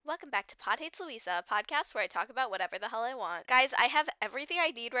Welcome back to Pod Hates Louisa, a podcast where I talk about whatever the hell I want. Guys, I have everything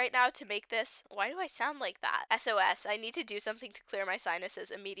I need right now to make this. Why do I sound like that? SOS, I need to do something to clear my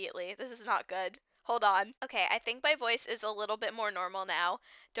sinuses immediately. This is not good. Hold on. Okay, I think my voice is a little bit more normal now.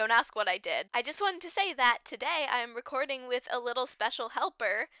 Don't ask what I did. I just wanted to say that today I am recording with a little special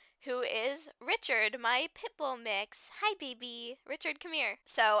helper who is Richard, my Pitbull mix. Hi, baby. Richard, come here.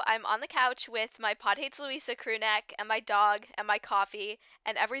 So I'm on the couch with my Pod Hates Louisa crew neck and my dog and my coffee,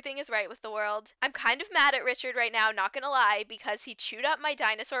 and everything is right with the world. I'm kind of mad at Richard right now, not gonna lie, because he chewed up my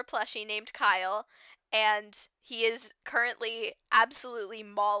dinosaur plushie named Kyle, and he is currently absolutely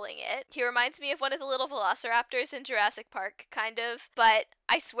mauling it. He reminds me of one of the little velociraptors in Jurassic Park, kind of, but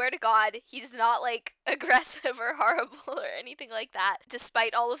I swear to God, he's not, like, aggressive or horrible or anything like that,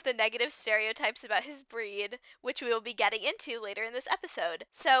 despite all of the negative stereotypes about his breed, which we will be getting into later in this episode.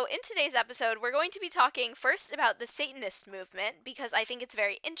 So, in today's episode, we're going to be talking first about the Satanist movement, because I think it's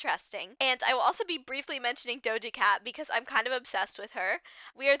very interesting, and I will also be briefly mentioning Doja Cat, because I'm kind of obsessed with her.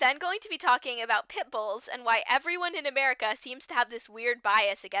 We are then going to be talking about Pitbulls, and why everyone in America seems to have this weird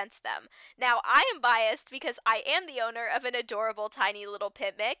bias against them. Now, I am biased because I am the owner of an adorable tiny little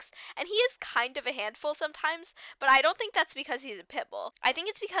pit mix, and he is kind of a handful sometimes, but I don't think that's because he's a pit bull. I think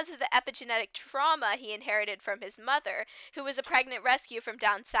it's because of the epigenetic trauma he inherited from his mother, who was a pregnant rescue from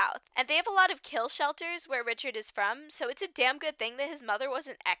down south. And they have a lot of kill shelters where Richard is from, so it's a damn good thing that his mother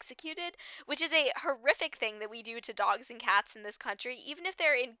wasn't executed, which is a horrific thing that we do to dogs and cats in this country, even if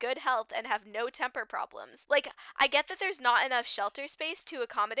they're in good health and have no temper problems. Like, I get that there's not enough shelter space to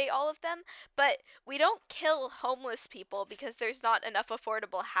accommodate all of them, but we don't kill homeless people because there's not enough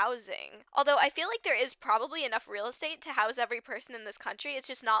affordable housing. Although I feel like there is probably enough real estate to house every person in this country, it's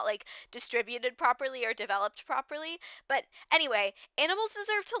just not, like, distributed properly or developed properly. But anyway, animals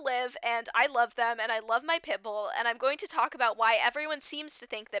deserve to live, and I love them, and I love my pit bull, and I'm going to talk about why everyone seems to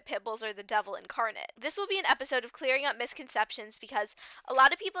think that pit bulls are the devil incarnate. This will be an episode of clearing up misconceptions because a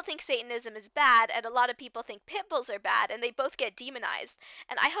lot of people think Satanism is bad, and a lot of people think pit bulls are bad, and they both get demonized.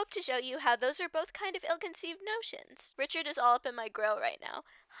 And I hope to show you how those are both kind of ill-conceived notions. Richard is all up in my grill right now.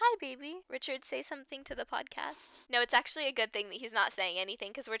 Hi, baby. Richard, say something to the podcast. No, it's actually a good thing that he's not saying anything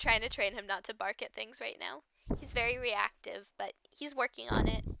because we're trying to train him not to bark at things right now. He's very reactive, but he's working on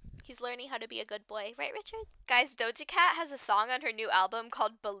it. He's learning how to be a good boy. Right, Richard? Guys, Doja Cat has a song on her new album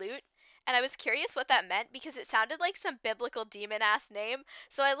called Balut, and I was curious what that meant because it sounded like some biblical demon-ass name,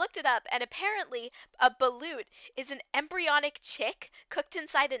 so I looked it up, and apparently a balut is an embryonic chick cooked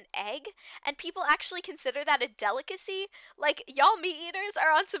inside an egg, and people actually consider that a delicacy. Like, y'all meat eaters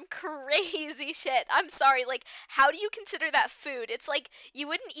are on some crazy shit. I'm sorry, like, how do you consider that food? It's like, you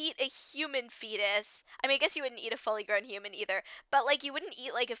wouldn't eat a human fetus. I mean, I guess you wouldn't eat a fully grown human either, but, like, you wouldn't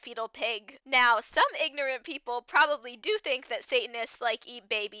eat, like, a fetal pig. Now, some ignorant people probably do think that Satanists, like, eat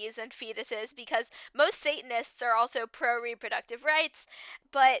babies and fetuses because most Satanists are also pro-reproductive rights,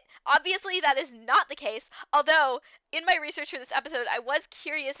 but obviously that is not the case, although in my research for this episode, I was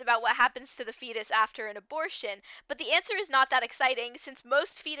curious about what happens to the fetus after an abortion, but the answer is not that exciting since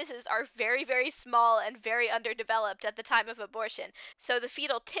most fetuses are very, very small and very underdeveloped at the time of abortion. So the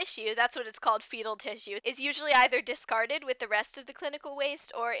fetal tissue, that's what it's called, fetal tissue, is usually either discarded with the rest of the clinical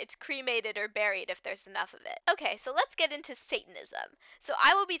waste or it's cremated or buried if there's enough of it. Okay, so let's get into Satanism. So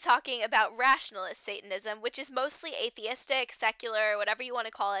I will be talking about rationalist Satanism, which is mostly atheistic, secular, whatever you want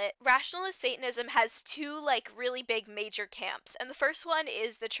to call it. Rationalist Satanism has two, like, really big major camps, and the first one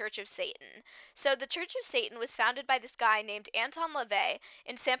is the Church of Satan. So the Church of Satan was founded by this guy named Anton LaVey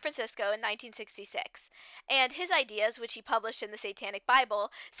in San Francisco in 1966, and his ideas, which he published in the Satanic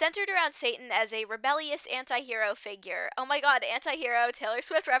Bible, centered around Satan as a rebellious anti-hero figure. Oh my god, anti-hero, Taylor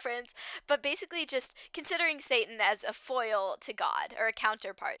Swift reference, but basically just considering Satan as a foil to God, or a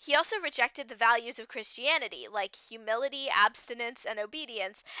counterpart. He also rejected the values of Christianity, like humility, abstinence, and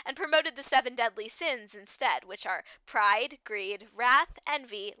obedience, and promoted the 7 deadly sins instead, which are pride, greed, wrath,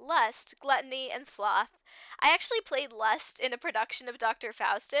 envy, lust, gluttony, and sloth. I actually played Lust in a production of Dr.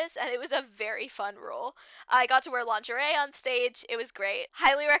 Faustus, and it was a very fun role. I got to wear lingerie on stage. It was great.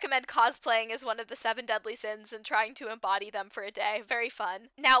 Highly recommend cosplaying as one of the 7 deadly sins and trying to embody them for a day. Very fun.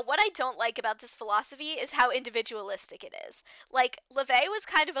 Now, what I don't like about this philosophy is how individualistic it is. Like, LaVey was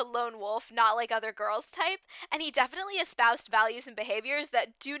kind of a lone wolf, not like other girls type, and he definitely espoused values and behaviors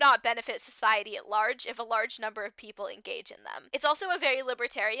that do not benefit society at large if a large number of people engage in them. It's also a very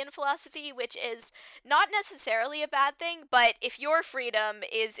libertarian philosophy, which is not not necessarily a bad thing, but if your freedom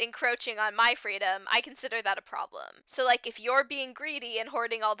is encroaching on my freedom, I consider that a problem. So, like, if you're being greedy and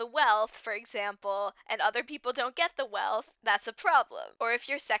hoarding all the wealth, for example, and other people don't get the wealth, that's a problem. Or if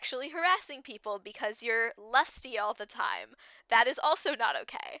you're sexually harassing people because you're lusty all the time, that is also not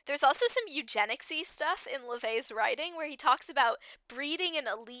okay. There's also some eugenicsy stuff in LaVey's writing where he talks about breeding an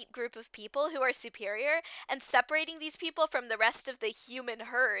elite group of people who are superior and separating these people from the rest of the human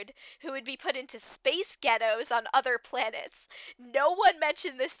herd who would be put into space ghettos on other planets. No one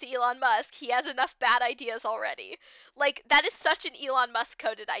mentioned this to Elon Musk. He has enough bad ideas already. Like, that is such an Elon Musk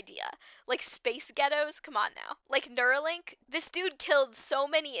coded idea. Like, space ghettos? Come on now. Like, Neuralink? This dude killed so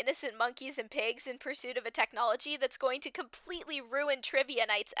many innocent monkeys and pigs in pursuit of a technology that's going to completely ruin trivia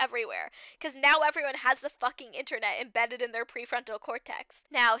nights everywhere. Because now everyone has the fucking internet embedded in their prefrontal cortex.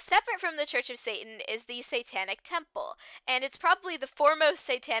 Now, separate from the Church of Satan is the Satanic Temple, and it's probably the foremost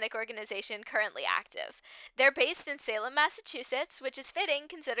satanic organization currently active. They're based in Salem, Massachusetts, which is fitting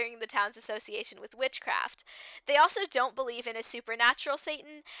considering the town's association with witchcraft. They also don't believe in a supernatural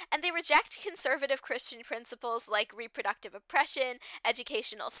Satan, and they reject conservative Christian principles like reproductive oppression,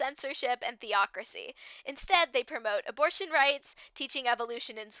 educational censorship, and theocracy. Instead, they promote abortion rights, teaching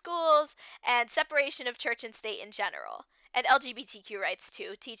evolution in schools, and separation of church and state in general. And LGBTQ rights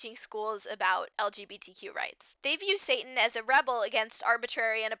too, teaching schools about LGBTQ rights. They view Satan as a rebel against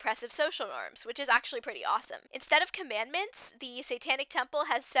arbitrary and oppressive social norms, which is actually pretty awesome. Instead of commandments, the Satanic Temple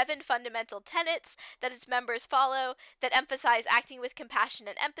has 7 fundamental tenets that its members follow that emphasize acting with compassion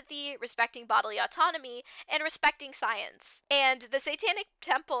and empathy, respecting bodily autonomy, and respecting science. And the Satanic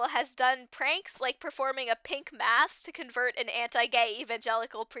Temple has done pranks like performing a pink mass to convert an anti-gay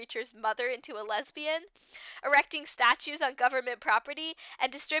evangelical preacher's mother into a lesbian, erecting statues on government property,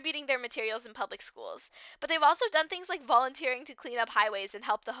 and distributing their materials in public schools. But they've also done things like volunteering to clean up highways and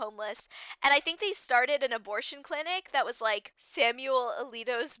help the homeless, and I think they started an abortion clinic that was like Samuel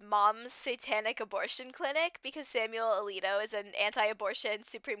Alito's mom's satanic abortion clinic, because Samuel Alito is an anti-abortion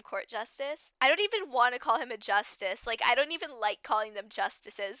Supreme Court justice. I don't even want to call him a justice. Like, I don't even like calling them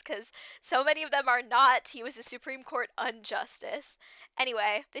justices, because so many of them are not. He was a Supreme Court unjustice.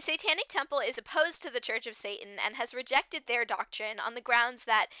 Anyway, the Satanic Temple is opposed to the Church of Satan and has rejected their doctrine on the grounds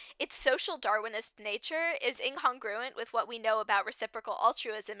that its social Darwinist nature is incongruent with what we know about reciprocal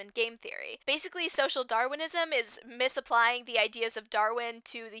altruism and game theory. Basically, social Darwinism is misapplying the ideas of Darwin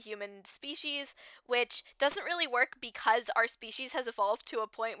to the human species, which doesn't really work because our species has evolved to a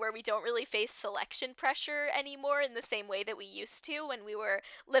point where we don't really face selection pressure anymore in the same way that we used to when we were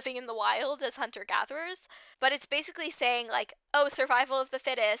living in the wild as hunter-gatherers. But it's basically saying, like, oh, survival of the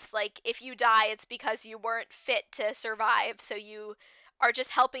fittest, like, if you die, it's because you weren't fit to survive, so you are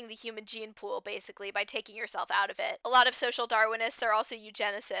just helping the human gene pool, basically, by taking yourself out of it. A lot of social Darwinists are also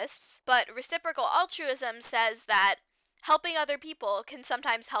eugenicists, but reciprocal altruism says that helping other people can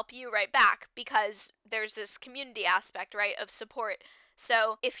sometimes help you right back, because there's this community aspect, right, of support.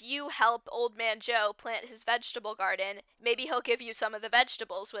 So if you help Old Man Joe plant his vegetable garden, maybe he'll give you some of the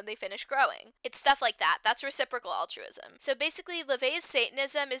vegetables when they finish growing. It's stuff like that. That's reciprocal altruism. So basically, LaVey's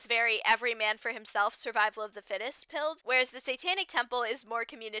Satanism is very every man for himself, survival of the fittest pilled, whereas the Satanic Temple is more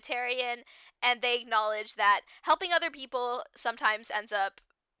communitarian, and they acknowledge that helping other people sometimes ends up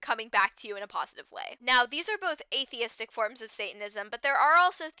coming back to you in a positive way. Now, these are both atheistic forms of Satanism, but there are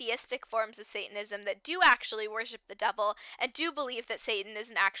also theistic forms of Satanism that do actually worship the devil and do believe that Satan is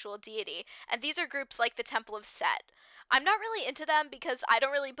an actual deity, and these are groups like the Temple of Set. I'm not really into them because I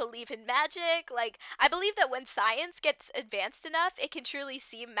don't really believe in magic. Like, I believe that when science gets advanced enough, it can truly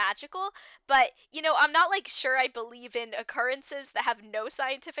seem magical, but, you know, I'm not, like, sure I believe in occurrences that have no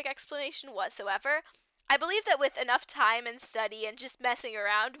scientific explanation whatsoever. I believe that with enough time and study and just messing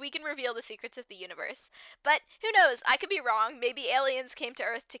around, we can reveal the secrets of the universe. But who knows? I could be wrong. Maybe aliens came to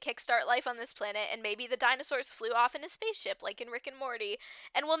Earth to kickstart life on this planet, and maybe the dinosaurs flew off in a spaceship, like in Rick and Morty,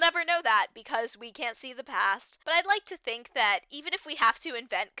 and we'll never know that because we can't see the past. But I'd like to think that even if we have to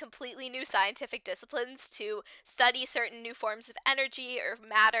invent completely new scientific disciplines to study certain new forms of energy or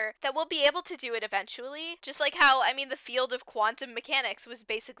matter, that we'll be able to do it eventually. Just like how, I mean, the field of quantum mechanics was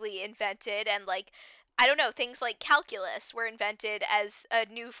basically invented, and, like, I don't know, things like calculus were invented as a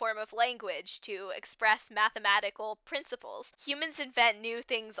new form of language to express mathematical principles. Humans invent new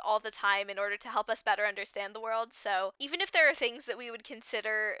things all the time in order to help us better understand the world, so even if there are things that we would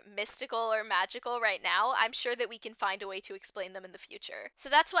consider mystical or magical right now, I'm sure that we can find a way to explain them in the future. So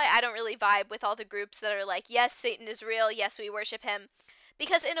that's why I don't really vibe with all the groups that are like, yes, Satan is real, yes, we worship him,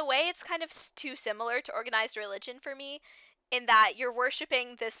 because in a way it's kind of too similar to organized religion for me, in that you're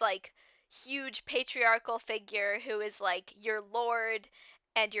worshiping this, like, huge patriarchal figure who is like your lord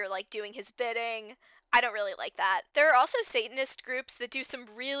and you're like doing his bidding. I don't really like that. There are also Satanist groups that do some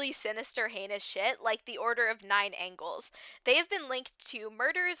really sinister, heinous shit, like the Order of Nine Angles. They have been linked to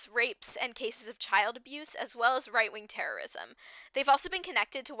murders, rapes, and cases of child abuse, as well as right-wing terrorism. They've also been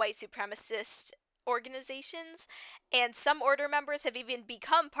connected to white supremacist organizations, and some order members have even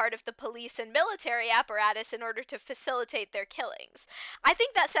become part of the police and military apparatus in order to facilitate their killings. I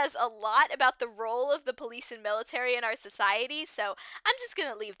think that says a lot about the role of the police and military in our society, so I'm just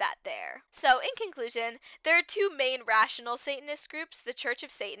gonna leave that there. So, in conclusion, there are two main rational Satanist groups, the Church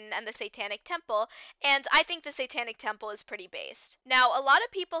of Satan and the Satanic Temple, and I think the Satanic Temple is pretty based. Now, a lot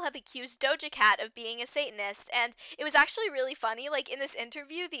of people have accused Doja Cat of being a Satanist, and it was actually really funny. Like, in this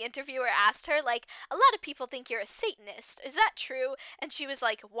interview, the interviewer asked her, like, a lot of people think you're a Satanist. Is that true? And she was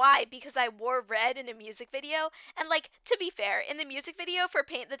like, why? Because I wore red in a music video? And, like, to be fair, in the music video for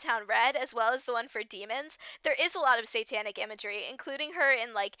Paint the Town Red, as well as the one for Demons, there is a lot of satanic imagery, including her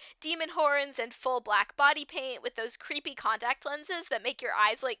in, like, demon horns and full black body paint with those creepy contact lenses that make your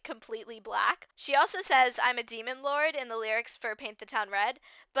eyes, like, completely black. She also says, I'm a demon lord in the lyrics for Paint the Town Red,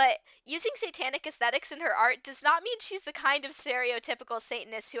 but using satanic aesthetics in her art does not mean she's the kind of stereotypical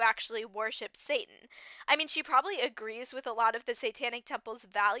Satanist who actually worships Satan. I mean, she probably agrees with a lot of the Satanic Temple's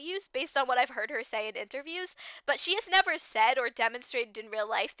values based on what I've heard her say in interviews, but she has never said or demonstrated in real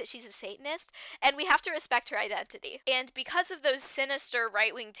life that she's a Satanist, and we have to respect her identity. And because of those sinister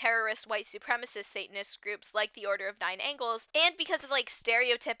right-wing terrorist white supremacist Satanist groups like the Order of Nine Angles, and because of like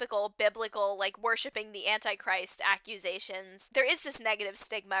stereotypical biblical like worshipping the Antichrist accusations, there is this negative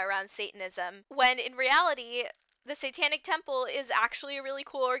stigma around Satanism, when in reality, the Satanic Temple is actually a really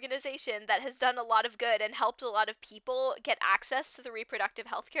cool organization that has done a lot of good and helped a lot of people get access to the reproductive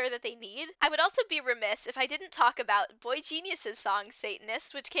health care that they need. I would also be remiss if I didn't talk about Boy Genius's song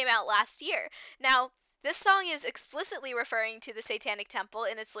Satanist, which came out last year. Now, this song is explicitly referring to the Satanic Temple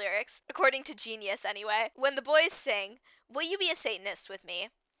in its lyrics, according to Genius anyway, when the boys sing, "Will you be a Satanist with me?"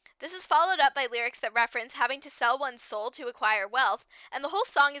 This is followed up by lyrics that reference having to sell one's soul to acquire wealth, and the whole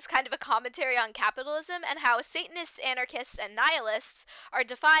song is kind of a commentary on capitalism and how Satanists, anarchists, and nihilists are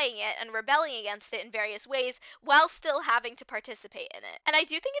defying it and rebelling against it in various ways while still having to participate in it. And I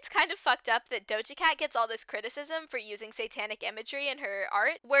do think it's kind of fucked up that Doja Cat gets all this criticism for using satanic imagery in her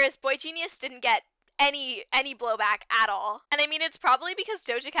art, whereas Boy Genius didn't get any blowback at all. And I mean, it's probably because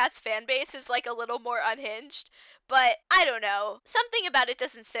Doja Cat's fan base is like a little more unhinged, but I don't know. Something about it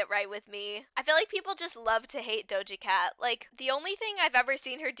doesn't sit right with me. I feel like people just love to hate Doja Cat. Like, the only thing I've ever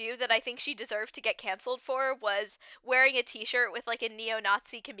seen her do that I think she deserved to get canceled for was wearing a t-shirt with like a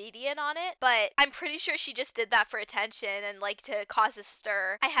neo-Nazi comedian on it, but I'm pretty sure she just did that for attention and like to cause a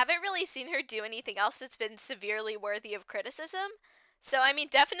stir. I haven't really seen her do anything else that's been severely worthy of criticism. So, I mean,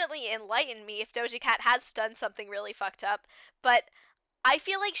 definitely enlighten me if Doja Cat has done something really fucked up, but I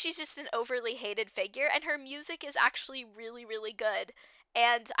feel like she's just an overly hated figure, and her music is actually really, really good.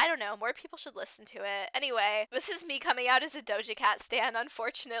 And I don't know, more people should listen to it. Anyway, this is me coming out as a Doja Cat stan,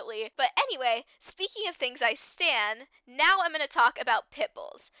 unfortunately. But anyway, speaking of things I stan, now I'm going to talk about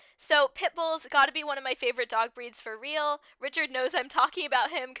pitbulls. So, pitbulls gotta be one of my favorite dog breeds for real. Richard knows I'm talking about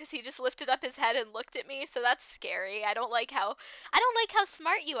him because he just lifted up his head and looked at me, so that's scary. I don't like how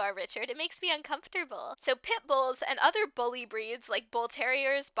smart you are, Richard. It makes me uncomfortable. So, pitbulls and other bully breeds like bull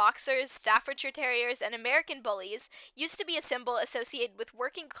terriers, boxers, Staffordshire terriers, and American bullies used to be a symbol associated with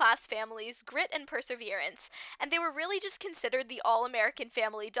working class families, grit, and perseverance, and they were really just considered the all-American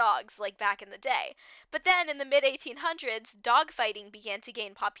family dogs, like back in the day. But then, in the mid-1800s, dogfighting began to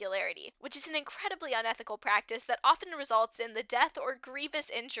gain popularity, which is an incredibly unethical practice that often results in the death or grievous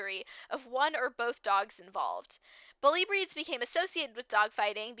injury of one or both dogs involved. Bully breeds became associated with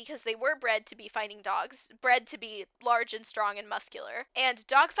dogfighting because they were bred to be fighting dogs, bred to be large and strong and muscular, and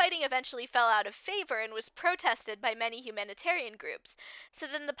dogfighting eventually fell out of favor and was protested by many humanitarian groups. So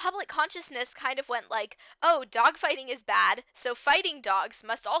then the public consciousness kind of went like, oh, dogfighting is bad, so fighting dogs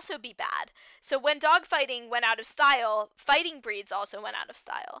must also be bad. So when dogfighting went out of style, fighting breeds also went out of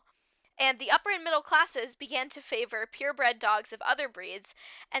style. And the upper and middle classes began to favor purebred dogs of other breeds,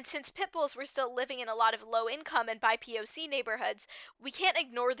 and since pit bulls were still living in a lot of low-income and BIPOC neighborhoods, we can't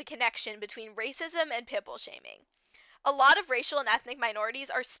ignore the connection between racism and pit bull shaming. A lot of racial and ethnic minorities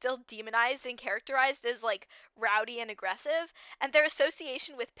are still demonized and characterized as, like, rowdy and aggressive, and their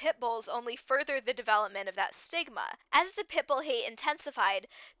association with pit bulls only furthered the development of that stigma. As the pit bull hate intensified,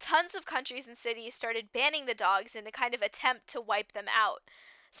 tons of countries and cities started banning the dogs in a kind of attempt to wipe them out.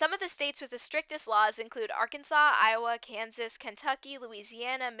 Some of the states with the strictest laws include Arkansas, Iowa, Kansas, Kentucky,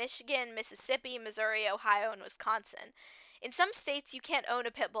 Louisiana, Michigan, Mississippi, Missouri, Ohio, and Wisconsin. In some states, you can't own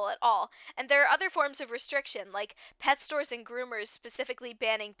a pit bull at all, and there are other forms of restriction, like pet stores and groomers specifically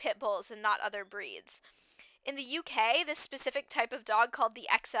banning pit bulls and not other breeds. In the UK, this specific type of dog called the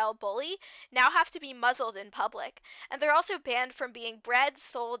XL Bully now have to be muzzled in public, and they're also banned from being bred,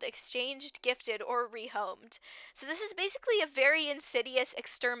 sold, exchanged, gifted, or rehomed. So this is basically a very insidious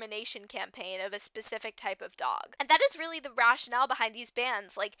extermination campaign of a specific type of dog. And that is really the rationale behind these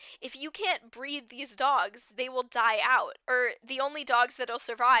bans. Like, if you can't breed these dogs, they will die out, or the only dogs that'll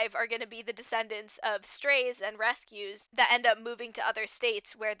survive are going to be the descendants of strays and rescues that end up moving to other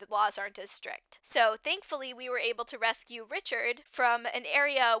states where the laws aren't as strict. So, thankfully, we were able to rescue Richard from an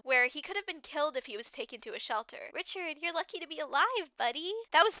area where he could have been killed if he was taken to a shelter. Richard, you're lucky to be alive, buddy.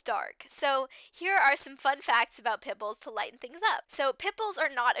 That was dark. So here are some fun facts about pit bulls to lighten things up. So pit bulls are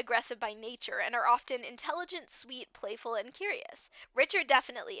not aggressive by nature and are often intelligent, sweet, playful, and curious. Richard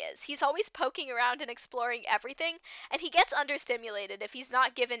definitely is. He's always poking around and exploring everything, and he gets understimulated if he's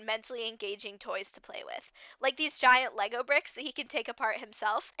not given mentally engaging toys to play with. Like these giant Lego bricks that he can take apart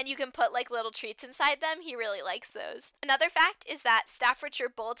himself, and you can put like little treats inside them. He really likes those. Another fact is that Staffordshire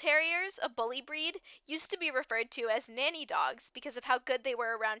Bull Terriers, a bully breed, used to be referred to as nanny dogs because of how good they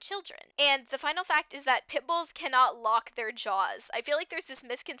were around children. And the final fact is that pit bulls cannot lock their jaws. I feel like there's this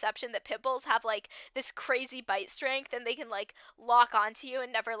misconception that pit bulls have like this crazy bite strength and they can like lock onto you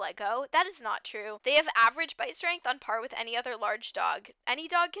and never let go. That is not true. They have average bite strength on par with any other large dog. Any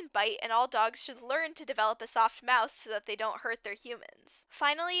dog can bite, and all dogs should learn to develop a soft mouth so that they don't hurt their humans.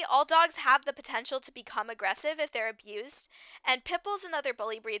 Finally, all dogs have the potential to become aggressive if they're abused, and pit bulls and other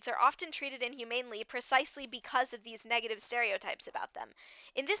bully breeds are often treated inhumanely precisely because of these negative stereotypes about them.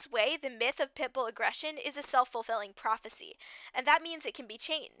 In this way, the myth of pit bull aggression is a self-fulfilling prophecy, and that means it can be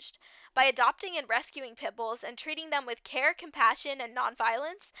changed. By adopting and rescuing pit bulls and treating them with care, compassion, and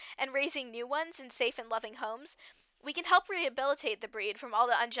nonviolence, and raising new ones in safe and loving homes, we can help rehabilitate the breed from all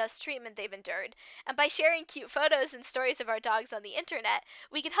the unjust treatment they've endured, and by sharing cute photos and stories of our dogs on the internet,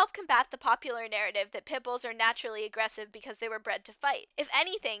 we can help combat the popular narrative that pit bulls are naturally aggressive because they were bred to fight. If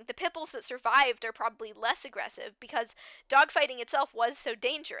anything, the pit bulls that survived are probably less aggressive because dogfighting itself was so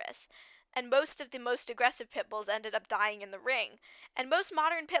dangerous. And most of the most aggressive pit bulls ended up dying in the ring. And most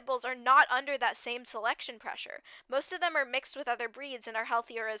modern pit bulls are not under that same selection pressure. Most of them are mixed with other breeds and are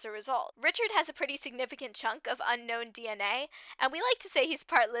healthier as a result. Richard has a pretty significant chunk of unknown DNA, and we like to say he's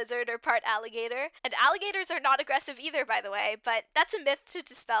part lizard or part alligator. And alligators are not aggressive either, by the way, but that's a myth to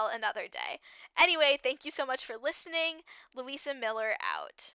dispel another day. Anyway, thank you so much for listening. Louisa Miller out.